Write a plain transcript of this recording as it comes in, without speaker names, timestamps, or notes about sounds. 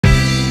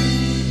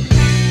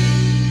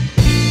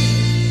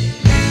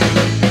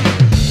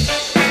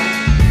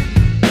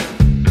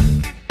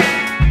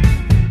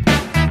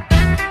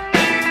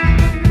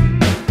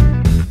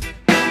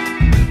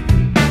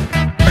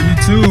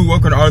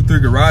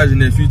R3 Garage,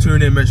 and if you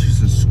tune in, make sure you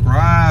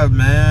subscribe,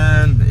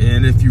 man.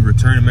 And if you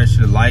return, make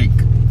sure to like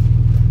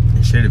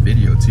and share the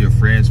video to your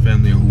friends,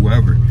 family, or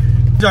whoever.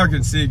 As y'all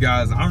can see,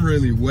 guys, I'm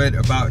really wet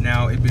about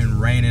now. It's been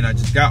raining. I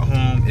just got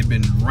home. It's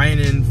been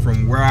raining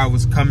from where I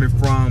was coming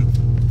from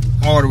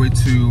all the way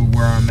to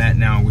where I'm at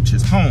now, which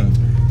is home.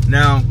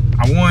 Now,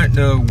 I want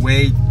to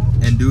wait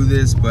and do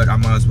this, but I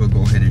might as well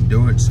go ahead and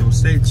do it. So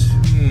stay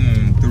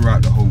tuned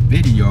throughout the whole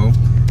video.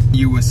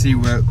 You will see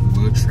what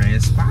will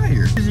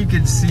transpire. As you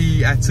can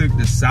see, I took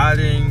the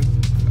siding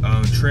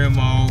trim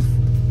off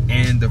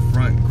and the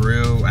front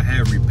grille. I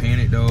had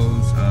repainted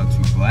those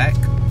to black,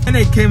 and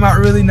they came out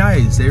really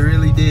nice. They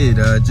really did.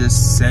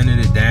 Just sanded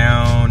it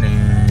down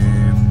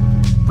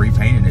and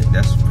repainted it.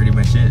 That's pretty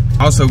much it.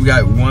 Also, we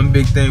got one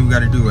big thing we got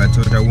to do. I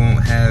told you I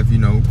won't have, you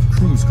know,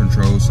 cruise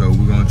control, so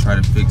we're gonna try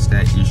to fix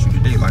that issue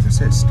today. Like I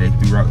said, stay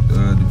throughout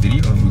the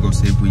video, and we're gonna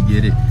see if we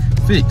get it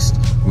fixed.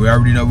 We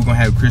already know we're gonna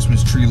have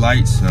Christmas tree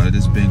lights.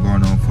 This has been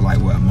going on for like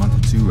what, a month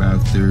or two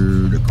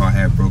after the car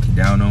had broken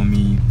down on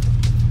me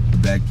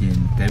back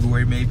in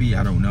February, maybe,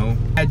 I don't know.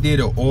 I did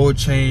an oil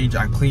change.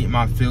 I cleaned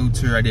my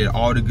filter. I did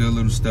all the good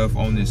little stuff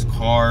on this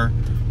car.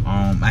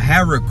 I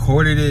have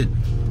recorded it,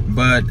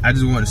 but I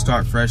just wanted to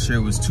start fresher.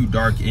 It was too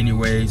dark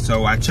anyway,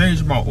 so I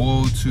changed my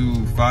oil to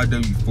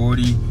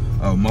 5W40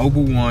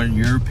 Mobil 1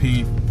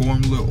 European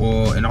formula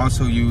oil, and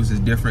also used a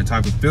different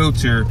type of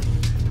filter,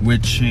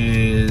 which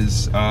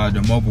is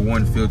the Mobil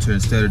 1 filter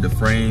instead of the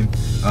frame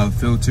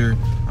filter.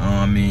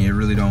 I mean, it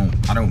really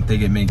I don't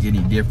think it make any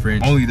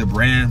difference. Only the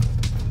brand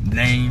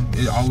name,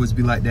 it always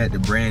be like that, the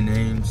brand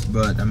names,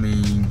 but I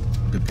mean,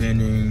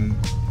 depending,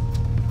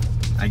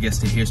 I guess,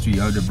 the history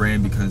of the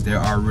brand, because there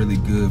are really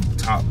good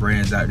top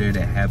brands out there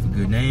that have a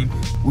good name.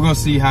 We're gonna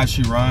see how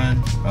she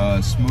run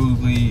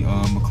smoothly.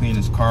 I'm gonna clean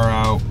this car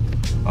out.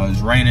 It's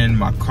raining.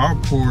 My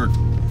carport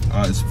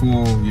is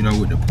full, you know,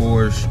 with the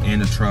Porsche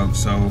and the truck,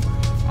 so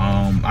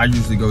I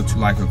usually go to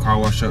like a car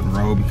wash up the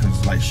road because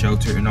it's like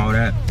sheltered and all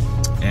that,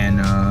 and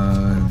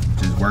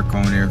just work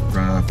on there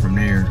from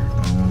there.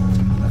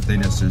 I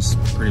think that's just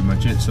pretty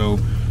much it. So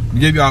we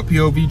give y'all a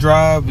POV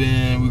drive,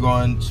 and we're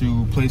going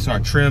to place our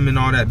trim and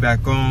all that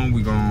back on.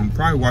 We're going to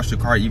probably wash the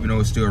car even though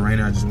it's still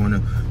raining. I just want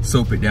to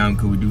soap it down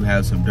because we do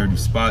have some dirty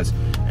spots,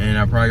 and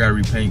I probably got to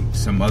repaint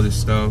some other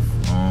stuff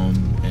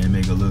and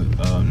make it look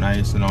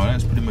nice and all.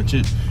 That's pretty much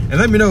it. And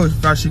let me know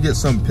if I should get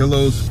some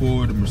pillows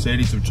for the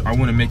Mercedes, which I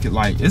want to make it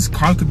like, it's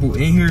comfortable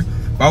in here,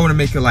 but I want to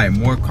make it like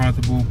more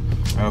comfortable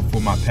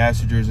for my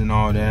passengers and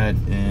all that.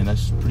 And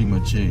that's pretty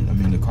much it. I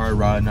mean, the car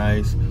ride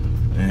nice,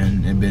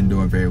 and it been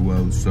doing very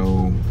well.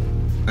 So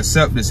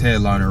except this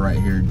headliner right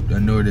here,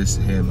 ignore this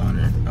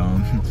headliner.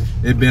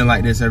 It's been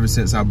like this ever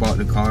since I bought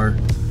the car.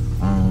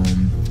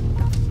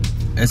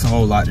 It's a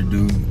whole lot to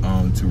do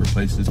to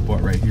replace this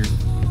part right here.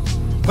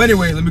 But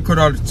anyway, let me cut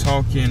all the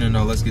talking, and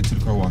let's get to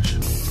the car wash.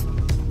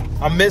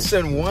 I'm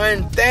missing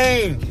one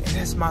thing, and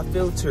that's my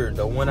filter,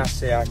 the one I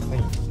say I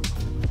cleaned.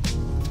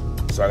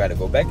 So I gotta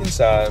go back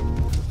inside,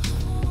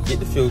 get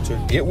the filter,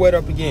 get wet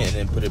up again,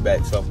 and put it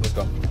back. So let's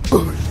go.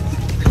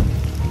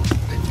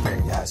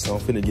 Alright guys, so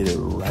I'm finna get it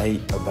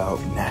right about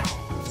now.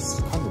 It's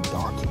kind of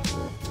dark in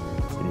here.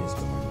 It is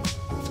dark.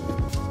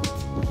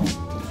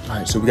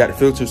 Alright, so we got the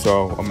filter,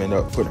 so I'm gonna end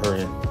up putting her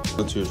in.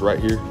 Filter is right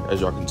here,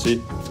 as y'all can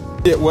see.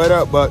 Get wet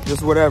up, but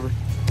just whatever. You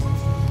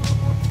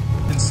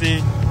can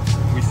see,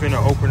 we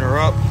finna open her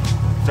up.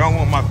 Don't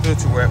want my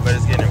filter wet, but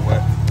it's getting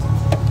wet.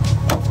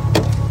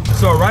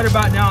 So right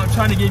about now, I'm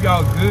trying to give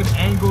y'all good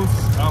angles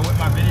with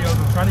my videos.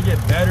 I'm trying to get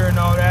better and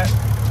all that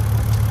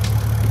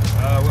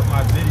with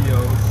my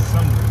videos.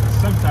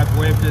 Some type of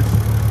way of this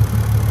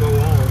go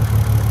on.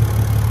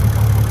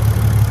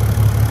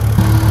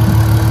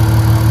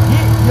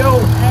 Get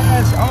your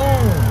ass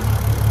on.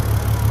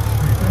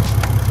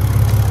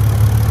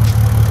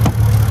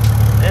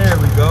 There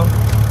we go.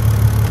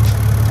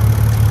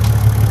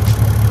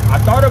 I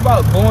thought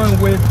about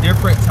going with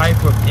different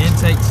type of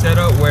intake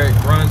setup where it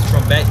runs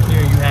from back here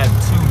and you have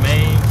two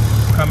mains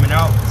coming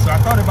out. So I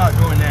thought about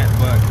doing that,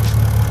 but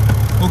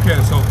who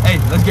cares? So hey,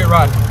 let's get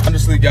riding.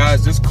 Honestly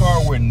guys, this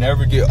car will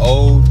never get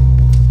old.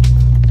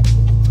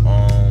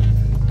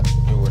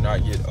 It will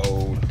not get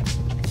old.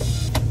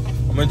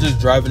 I'm gonna just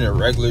drive it in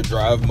regular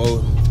drive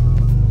mode.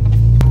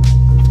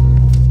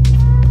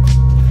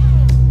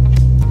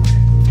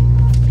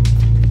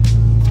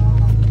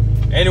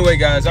 Anyway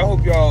guys, I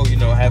hope y'all, you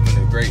know, having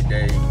a great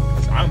day.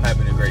 Cause I'm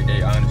having a great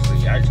day,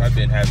 honestly. I've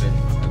been having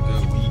a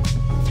good week.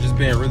 Just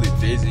been really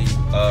busy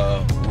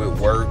with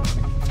work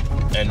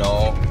and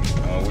all,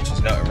 which is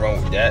nothing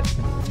wrong with that,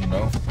 you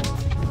know.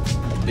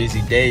 A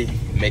busy day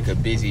make a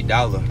busy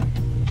dollar.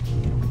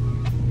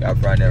 Y'all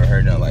probably never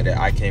heard nothing like that.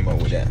 I came up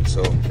with that.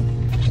 So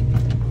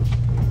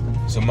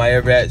somebody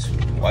ever asked,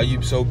 why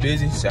you so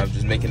busy? So I'm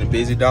just making a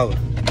busy dollar.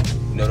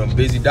 You know them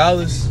busy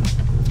dollars?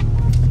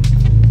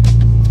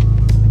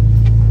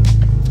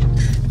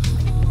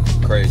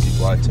 Crazy,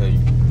 boy, I tell you.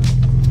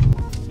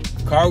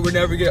 Car would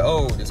never get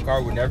old. This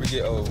car would never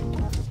get old.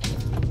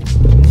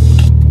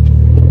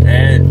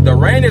 And the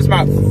rain is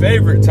my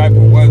favorite type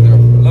of weather.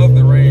 Love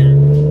the rain.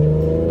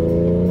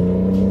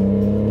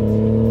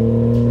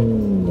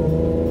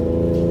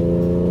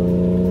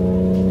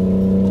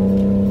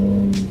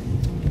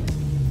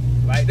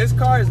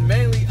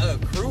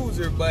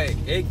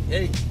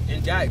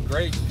 it got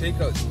great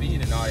pickup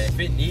speed and all that. If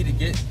it need to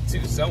get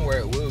to somewhere,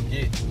 it will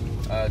get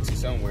to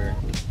somewhere.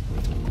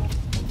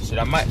 Shit,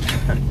 I might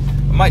I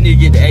might need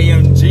to get the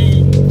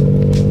AMG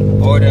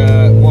or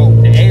the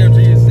the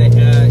AMG is the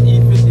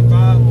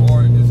E55,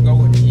 or just go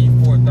with the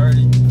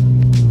E430.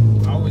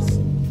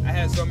 I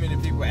had so many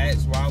people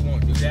ask why I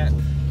won't do that.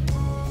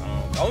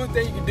 The only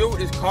thing you can do with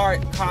this car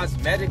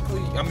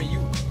cosmetically,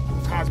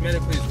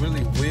 cosmetically is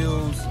really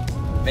wheels,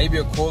 maybe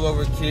a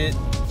coilover kit.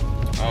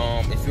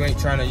 If you ain't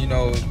trying to, you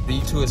know,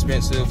 be too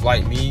expensive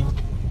like me,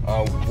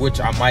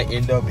 which I might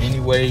end up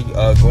anyway,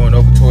 going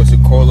over towards the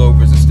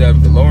coilovers instead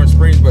of the lowering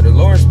springs. But the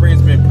lowering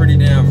springs been pretty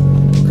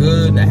damn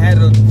good. I had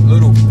a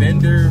little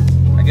fender,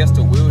 I guess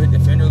the wheel hit the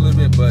fender a little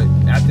bit, but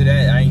after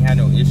that I ain't had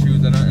no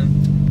issues or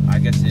nothing. I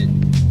guess it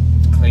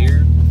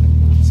cleared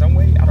some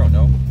way, I don't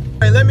know.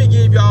 Hey, let me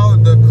give y'all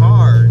the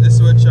car. This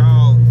is what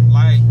y'all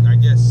like, I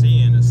guess,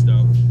 seeing and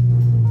stuff.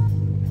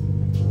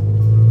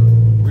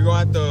 We're gonna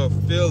have to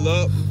fill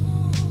up.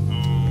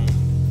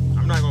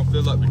 I'm not gonna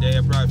fill up today.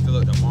 I'll probably fill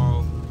up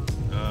tomorrow.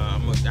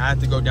 I have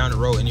to go down the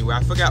road anyway.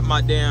 I forgot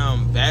my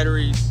damn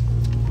batteries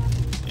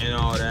and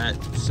all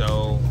that,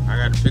 so I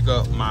got to pick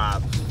up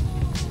my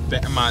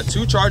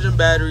 2 charging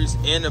batteries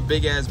and a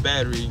big ass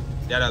battery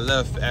that I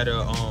left at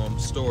a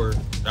store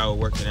that I was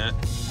working at.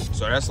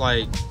 So that's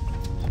like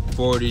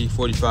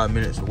 40-45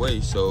 minutes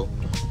away. So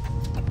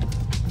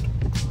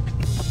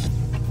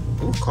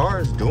who car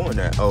is doing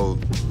that? Oh,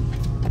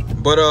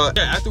 but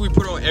yeah, after we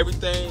put on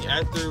everything,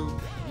 after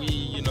we,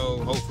 you know,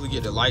 hopefully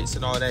get the lights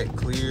and all that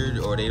cleared,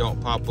 or they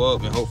don't pop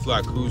up, and hopefully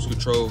our cruise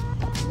control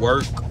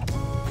work,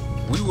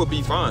 we will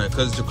be fine.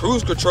 Because the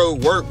cruise control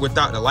work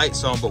without the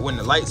lights on, but when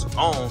the lights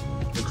on,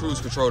 the cruise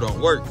control don't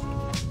work.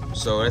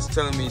 So that's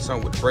telling me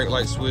something with the brake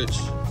light switch.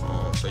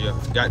 So yeah,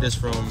 got this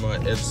from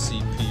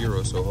FCP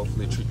Euro, so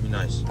hopefully it treat me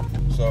nice.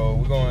 So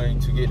we're going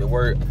to get to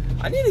work.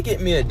 I need to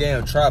get me a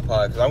damn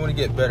tripod because I want to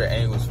get better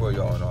angles for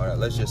y'all and all that.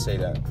 Let's just say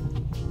that.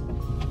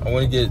 I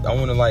want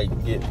to like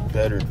get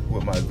better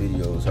with my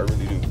videos. I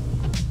really do.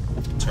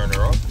 Turn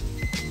her off.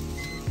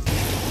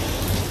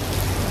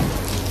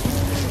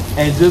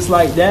 And just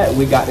like that,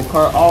 we got the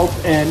car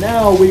off, and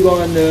now we're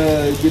going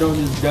to get on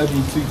this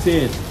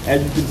W210.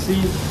 As you can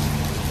see,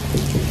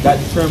 got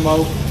the trim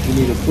off. We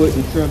need to put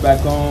the trim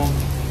back on.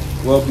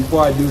 Well,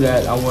 before I do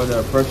that, I want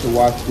to pressure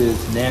wash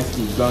this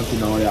nasty gunk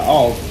and all that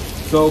off.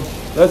 So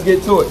let's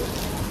get to it.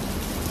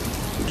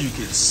 You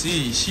can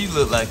see she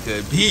looked like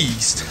a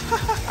beast.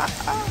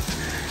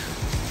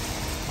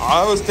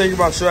 I was thinking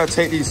about, should I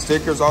take these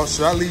stickers off?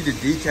 Should I leave the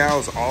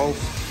decals off?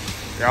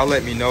 Y'all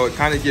let me know. It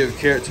kind of gives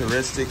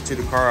characteristic to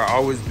the car. I've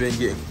always been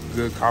getting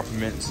good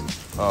compliments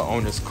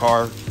on this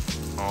car.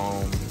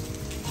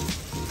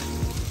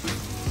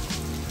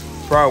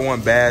 Probably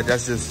one bad,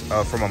 that's just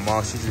from my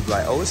mom. She just be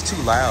like, oh, it's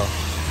too loud.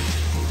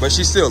 But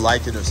she still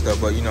liked it and stuff.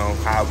 But you know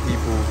how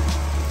people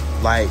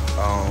like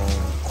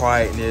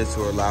quietness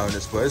or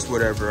loudness, but it's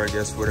whatever, I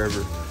guess,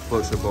 whatever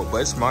floats your boat.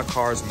 But it's my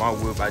car, it's my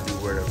whip, I do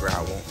whatever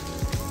I want.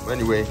 But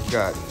anyway,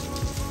 got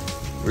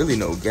really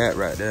no gap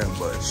right there,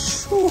 but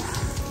whew.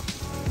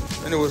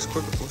 Anyway, let's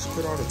put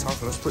all the top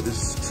and let's put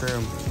this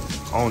trim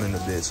on in a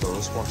bit. So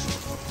let's wash it.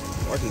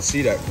 I can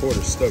see that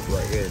quarter stuck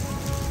right here.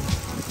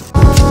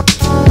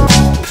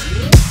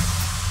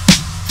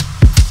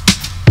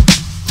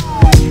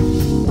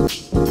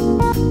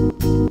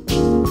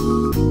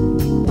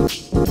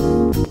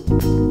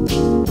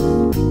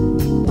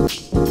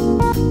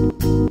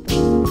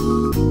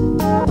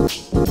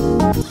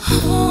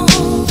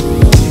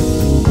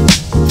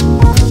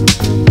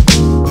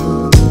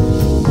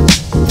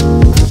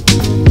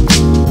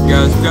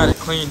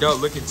 Cleaned up,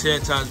 looking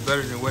 10 times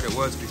better than what it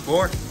was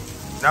before.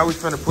 Now we're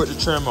finna put the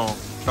trim on.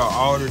 Got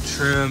all the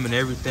trim and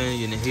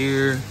everything in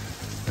here.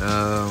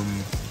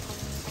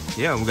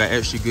 Yeah, we got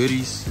extra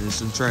goodies and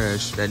some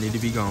trash that need to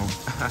be gone.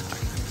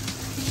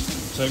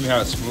 Tell me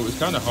how it's smooth. It's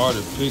kind of hard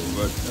to pick,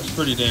 but that's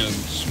pretty damn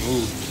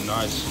smooth and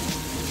nice.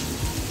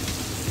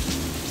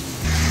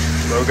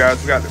 So guys,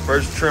 we got the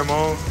first trim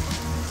on.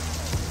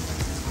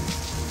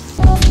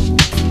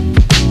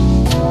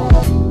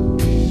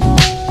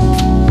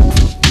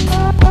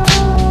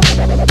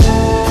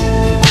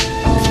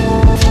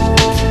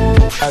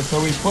 So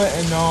we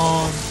putting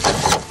on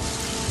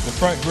the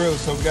front grill.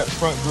 So we got the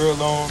front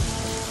grill on.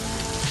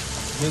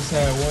 This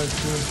had 1, 2, 3,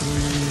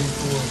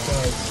 4,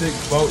 5,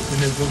 6 bolts in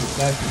this little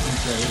plastic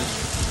piece right here.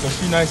 So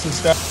she nice and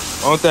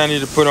stuff. Only thing I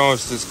need to put on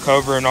is this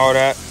cover and all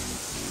that.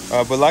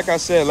 But like I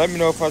said, let me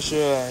know if I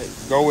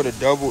should go with a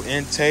double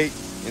intake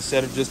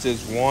instead of just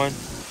this one.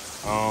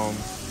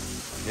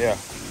 Yeah.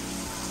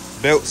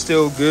 Belt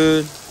still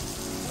good.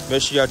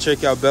 Make sure y'all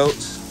check out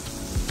belts.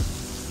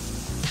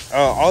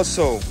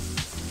 Also,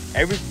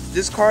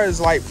 this car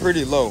is like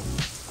pretty low.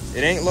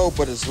 It ain't low,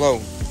 but it's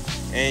low.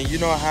 And you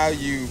know how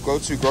you go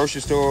to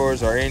grocery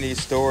stores or any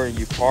store and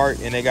you park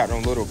and they got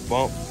them little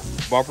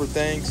bumper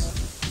things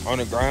on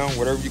the ground,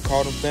 whatever you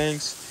call them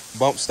things,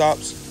 bump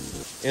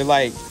stops. And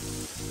like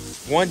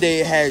one day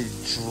it had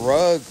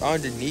drug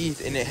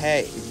underneath and it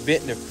had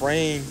bent the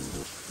frame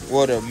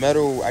well, the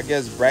metal, I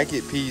guess,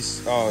 bracket piece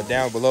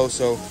down below.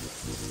 So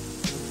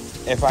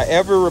if I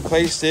ever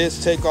replace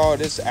this, take all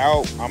this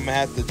out, I'm gonna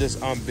have to just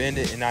unbend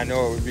it, and I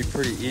know it would be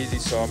pretty easy,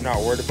 so I'm not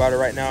worried about it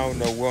right now.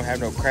 No, we don't have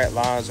no cracked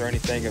lines or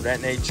anything of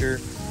that nature.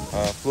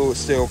 Fluid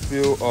still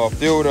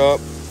filled up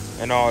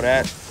and all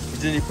that. But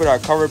then you put our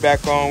cover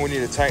back on, we need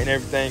to tighten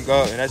everything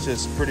up, and that's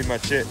just pretty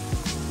much it.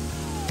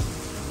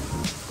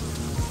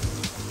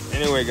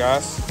 Anyway,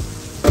 guys,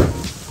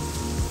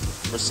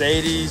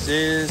 Mercedes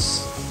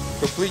is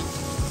complete.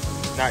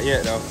 Not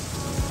yet though.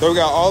 So we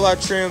got all our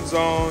trims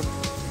on,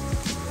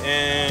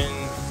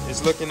 and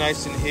it's looking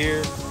nice in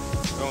here.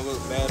 Don't look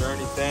bad or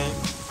anything.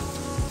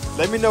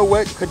 Let me know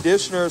what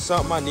conditioner or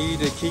something I need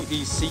to keep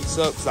these seats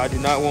up, because I do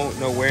not want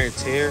no wear and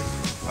tear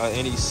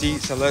in these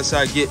seats unless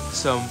I get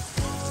some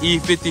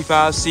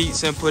E55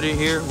 seats and put in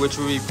here, which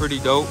would be pretty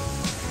dope.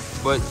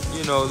 But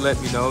you know, let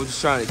me know.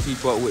 Just trying to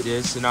keep up with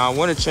this. And I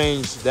want to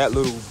change that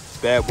little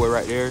bad boy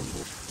right there,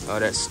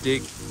 that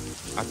stick,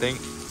 I think,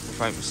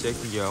 if I'm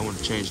mistaken. Yeah, I want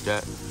to change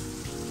that.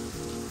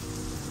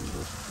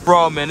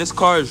 Bro, man, this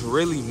car is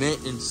really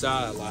mint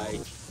inside. Like,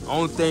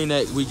 only thing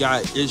that we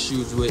got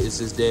issues with is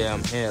this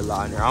damn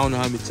headliner. I don't know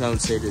how many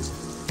times I say this,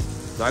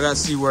 so I gotta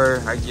see where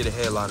I can get a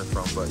headliner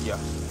from. But yeah.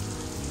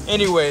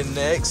 Anyway,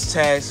 next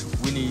task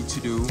we need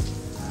to do.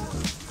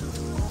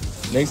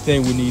 Next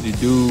thing we need to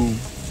do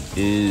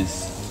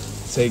is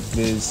take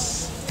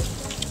this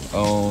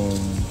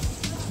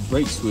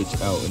brake switch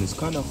out, and it's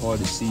kind of hard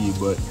to see,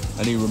 but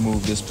I need to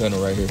remove this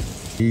panel right here.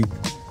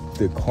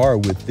 The car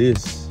with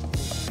this,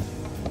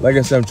 like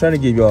I said, I'm trying to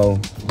give y'all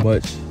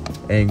much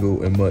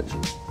angle and much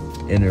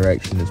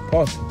interaction as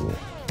possible.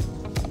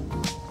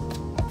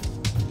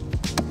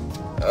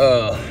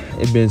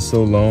 It's been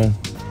so long.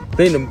 I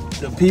think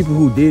the people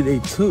who did, they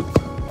took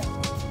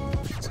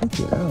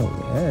it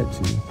out. They had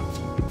to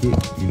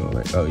get, you know,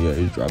 like, oh yeah,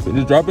 it's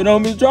dropping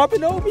on me.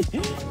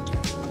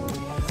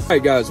 All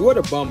right, guys, what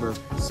a bummer.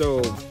 So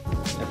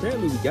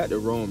apparently we got the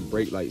wrong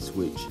brake light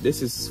switch.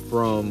 This is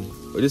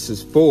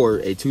for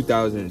a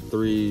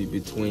 2003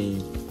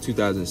 between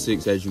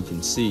 2006, as you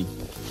can see.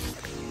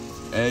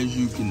 As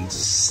you can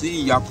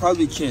see, y'all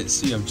probably can't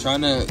see. I'm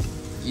trying to,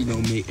 you know,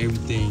 make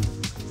everything.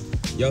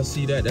 Y'all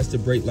see that? That's the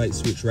brake light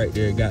switch right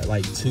there. It got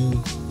like two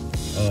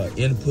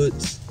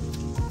inputs.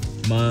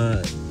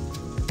 Mine,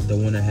 the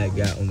one I had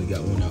only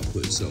got one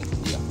output. So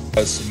yeah.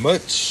 As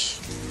much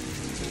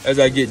as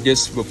I get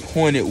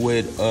disappointed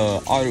with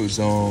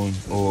AutoZone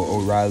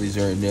or O'Reilly's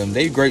or them,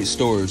 they great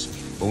stores,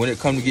 but when it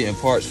comes to getting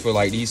parts for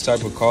like these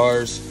type of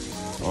cars,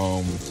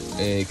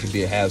 it could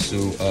be a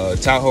hassle.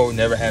 Tahoe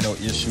never had no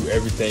issue.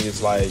 Everything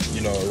is like,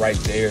 you know, right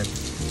there.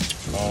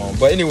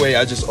 But anyway,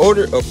 I just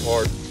ordered a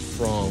part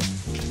from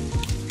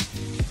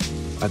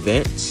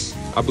Advance,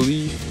 I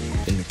believe.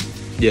 And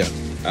yeah,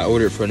 I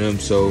ordered from them.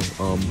 So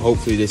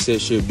hopefully they said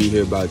it should be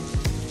here by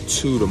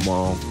 2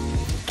 tomorrow.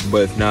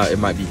 But if not, it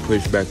might be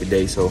pushed back a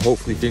day. So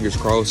hopefully, fingers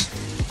crossed,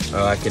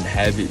 I can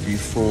have it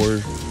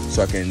before,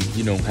 so I can,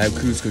 you know, have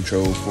cruise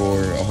control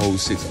for a whole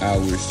 6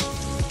 hours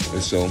or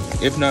so.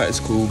 If not, it's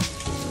cool.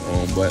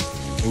 But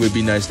it would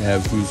be nice to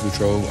have cruise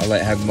control. I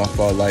like having my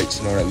fog lights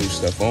and all that little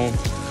stuff on.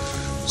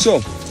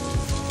 So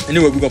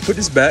anyway, we're gonna put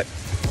this back,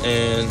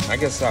 and I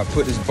guess I'll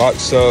put this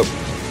box up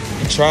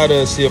and try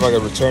to see if I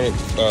can return it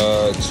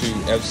to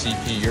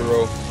FCP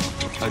Euro,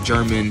 a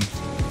German,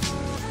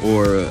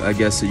 or I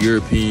guess a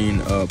European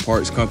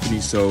parts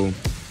company. So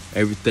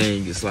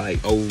everything is like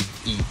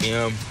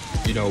OEM,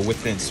 you know,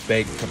 within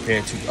spec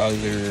compared to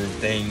other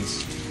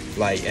things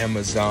like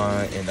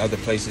Amazon and other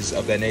places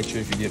of that nature,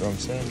 if you get what I'm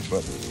saying.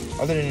 But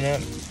other than that,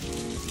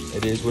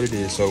 it is what it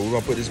is. So we're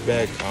gonna put this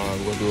back.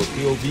 We're gonna do a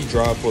POV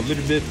drive for a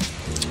little bit,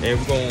 and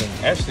we're gonna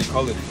actually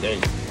call it a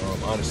day.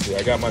 Honestly,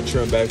 I got my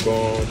trim back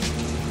on.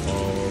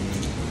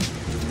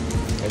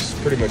 That's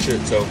pretty much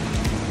it. So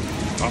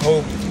I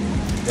hope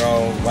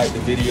y'all like the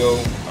video.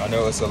 I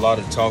know it's a lot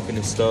of talking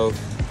and stuff,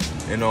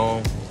 you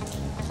know,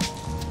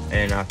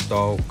 and I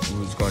thought we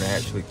was gonna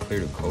actually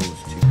clear the codes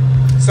too.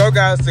 So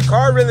guys, the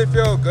car really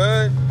feels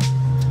good.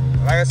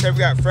 Like I said, we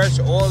got fresh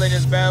oil in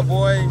this bad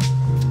boy.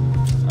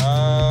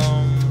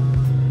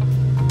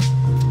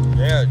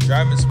 Yeah,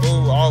 driving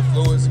smooth, all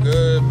fluids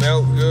good,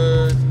 belt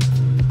good.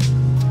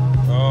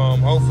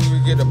 Hopefully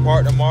we get the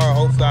part tomorrow.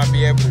 Hopefully I'll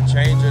be able to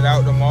change it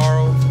out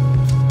tomorrow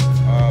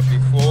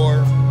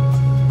before.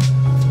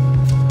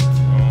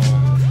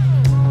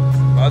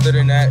 Other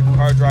than that,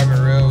 car driving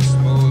real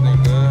smooth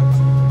and good.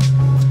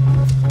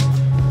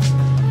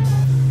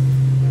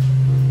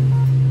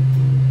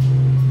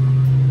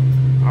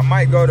 I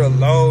might go to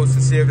Lowe's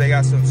to see if they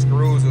got some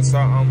screws or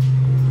something,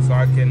 so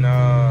I can.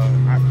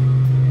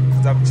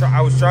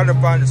 I was trying to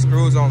find the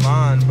screws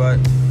online, but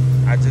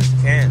I just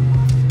can't.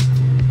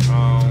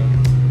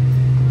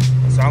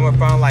 So I'm gonna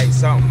find like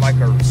something like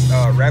a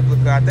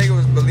replica. I think it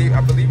was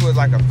I believe it was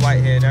like a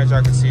flight head. As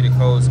y'all can see, the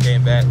codes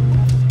came back.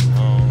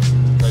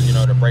 Cause you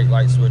know, the brake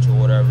light switch or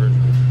whatever.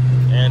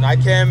 And I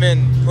can't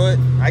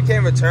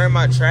even turn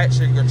my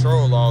traction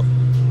control off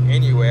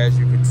anyway, as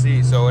you can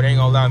see. So it ain't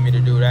gonna allow me to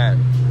do that.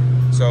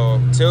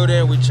 So till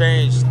then, we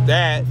changed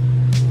that.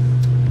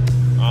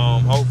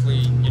 Hopefully,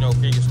 you know,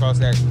 fingers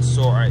crossed that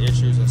sort our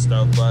issues and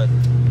stuff, but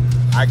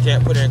I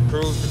can't put in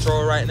cruise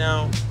control right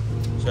now,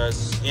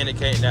 just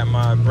indicating that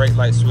my brake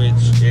light switch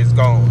is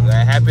gone.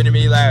 That happened to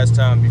me last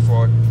time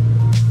before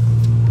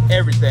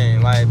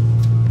everything, like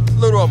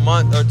a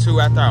month or two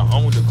after I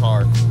owned the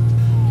car,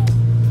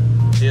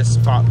 this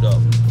popped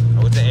up.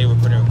 I wasn't able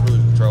to put in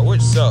cruise control,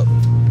 which sucked,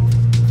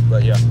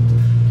 but yeah.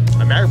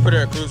 I mean, I can put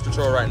in cruise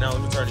control right now.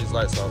 Let me turn these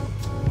lights off.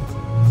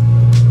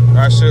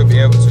 I should be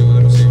able to.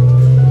 Let me see.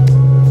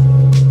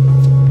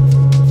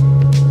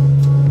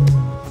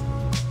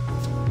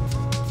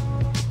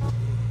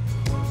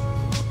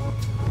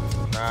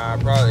 Nah,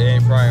 probably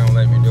gonna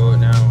let me do it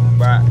now.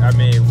 But I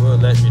mean, it will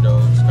let me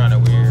though. It's kind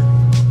of weird.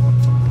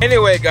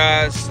 Anyway,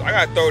 guys, I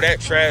gotta throw that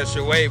trash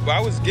away. But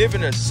I was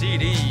given a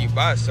CD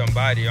by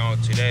somebody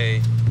on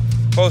today.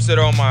 Posted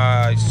on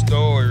my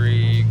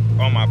story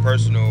on my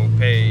personal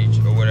page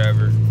or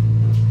whatever.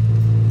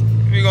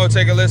 We're gonna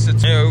take a listen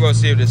to it. We're gonna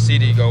see if the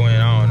CD go in.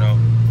 I don't know.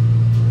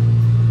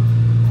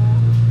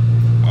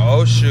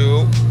 Oh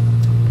shoot.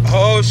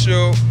 Oh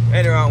shoot.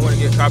 Anyway, I don't want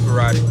to get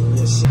copyrighted.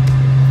 Yes.